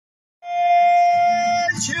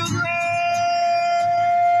children,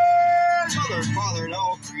 mother, father, and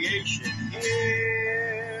all creation.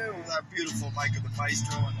 Here with our beautiful Micah the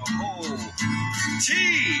Maestro and the whole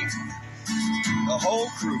team, the whole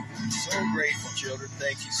crew. So grateful, children.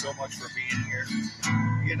 Thank you so much for being here.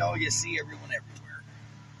 You know, you see everyone everywhere.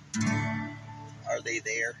 Are they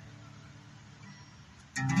there?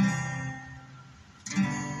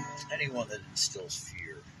 Anyone that instills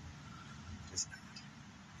fear is not.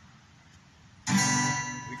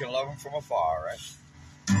 We can love them from afar, right?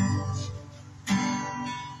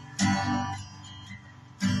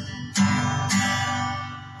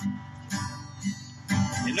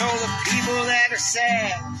 You know, the people that are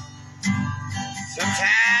sad,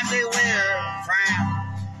 sometimes they wear a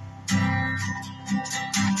frown.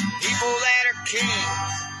 People that are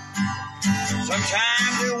kings,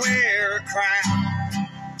 sometimes they wear a crown.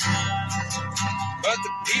 But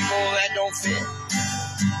the people that don't fit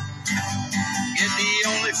get the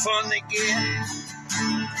only fun they get.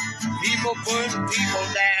 People putting people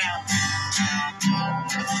down.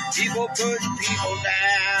 People putting people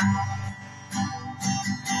down.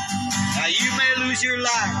 Now you may lose your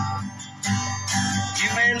life. You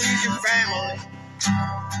may lose your family.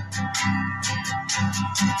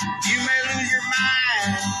 You may lose your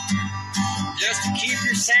mind just to keep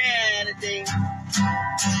your sanity.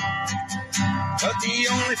 But the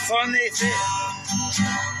only fun they fit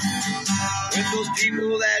with those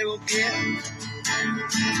people that will get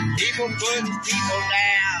people putting people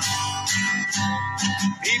down.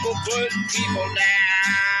 People putting people down.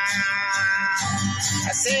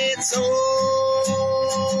 I say it's so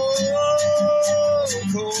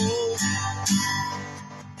cold.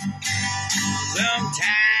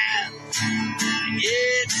 Sometimes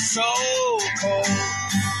it's so cold.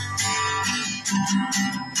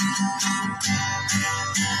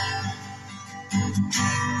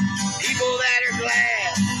 People that are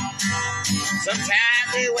glad,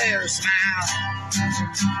 sometimes they wear a smile.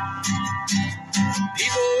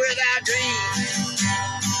 People without dreams,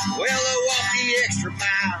 well, they walk the extra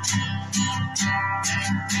mile.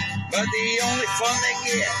 But the only fun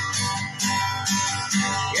they get,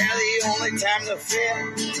 yeah, the only time they fit,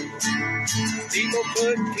 people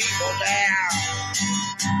putting people down.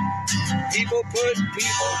 People putting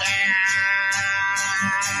people down.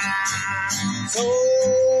 So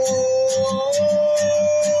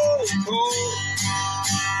cold.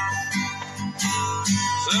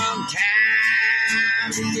 Sometimes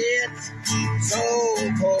it gets so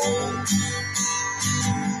cold.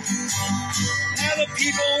 Now the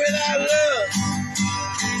people without love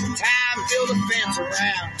sometimes build a fence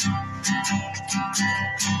around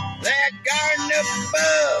that garden up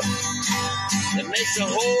above that makes the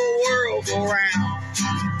whole world go round.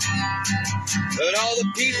 But all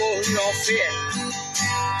the people who don't fit,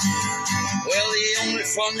 well, the only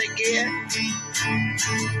fun they get,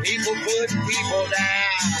 people putting people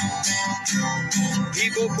down.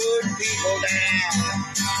 People putting people down.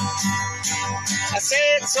 I say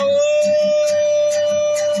it's so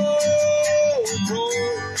cold.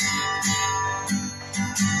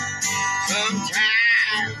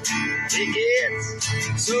 Sometimes it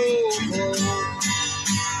gets so cold.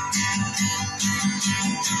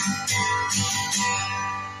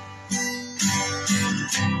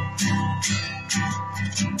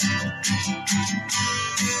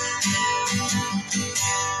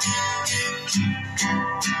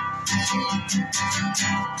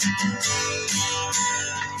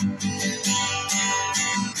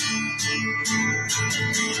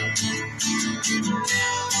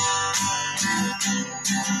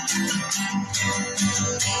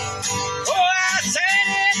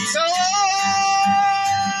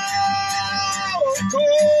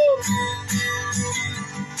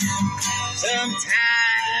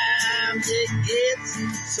 Sometimes it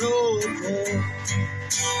gets so cold.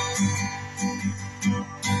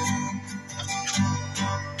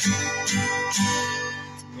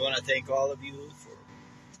 I want to thank all of you for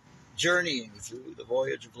journeying through the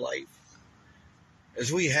voyage of life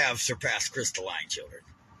as we have surpassed crystalline, children.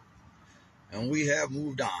 And we have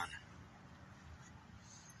moved on.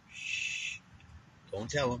 Shh. Don't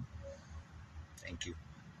tell them. Thank you.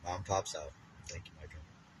 Mom pops out. Thank you, my God.